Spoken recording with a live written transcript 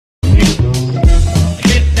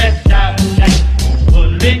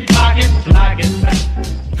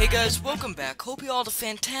guys, welcome back. Hope you all had a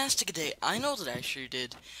fantastic day. I know that I sure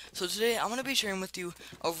did. So today I'm going to be sharing with you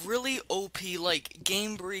a really OP, like,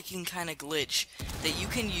 game-breaking kind of glitch that you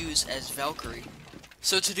can use as Valkyrie.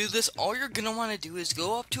 So to do this, all you're going to want to do is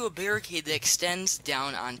go up to a barricade that extends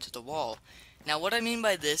down onto the wall. Now what I mean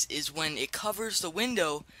by this is when it covers the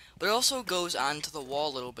window, but it also goes onto the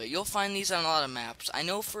wall a little bit. You'll find these on a lot of maps. I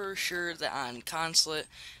know for sure that on Consulate,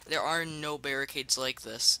 there are no barricades like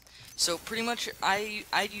this. So pretty much,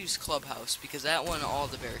 I'd use Clubhouse, because that one, all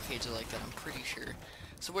the barricades are like that, I'm pretty sure.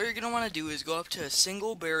 So what you're going to want to do is go up to a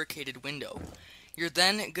single barricaded window. You're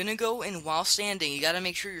then going to go in while standing. You got to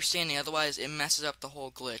make sure you're standing, otherwise it messes up the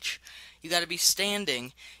whole glitch. You got to be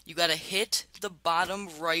standing. You got to hit the bottom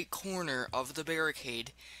right corner of the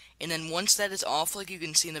barricade. And then once that is off, like you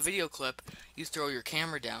can see in the video clip, you throw your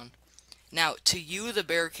camera down. Now, to you, the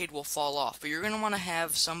barricade will fall off, but you're going to want to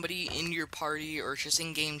have somebody in your party or just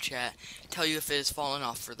in game chat tell you if it has fallen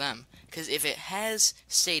off for them. Because if it has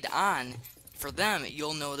stayed on for them,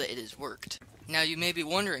 you'll know that it has worked. Now, you may be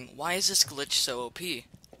wondering, why is this glitch so OP?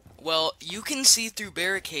 Well, you can see through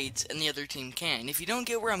barricades and the other team can. If you don't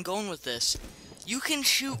get where I'm going with this, you can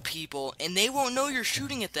shoot people and they won't know you're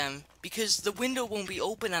shooting at them because the window won't be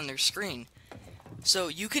open on their screen. So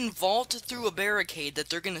you can vault through a barricade that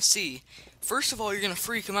they're going to see. First of all, you're going to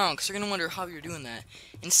freak them out because they're going to wonder how you're doing that.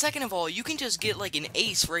 And second of all, you can just get like an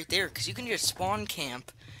ace right there because you can just spawn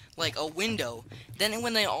camp like a window. Then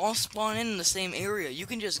when they all spawn in the same area, you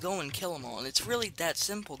can just go and kill them all. And it's really that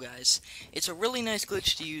simple, guys. It's a really nice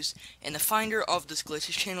glitch to use, and the finder of this glitch,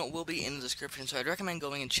 his channel will be in the description, so I'd recommend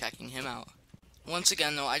going and checking him out. Once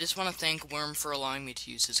again, though, I just want to thank Worm for allowing me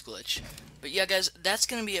to use this glitch. But yeah, guys, that's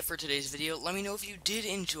going to be it for today's video. Let me know if you did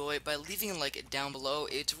enjoy it by leaving a like down below.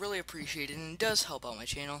 It's really appreciated and it does help out my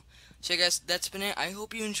channel. So yeah, guys, that's been it. I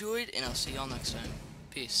hope you enjoyed, and I'll see y'all next time.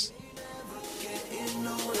 Peace.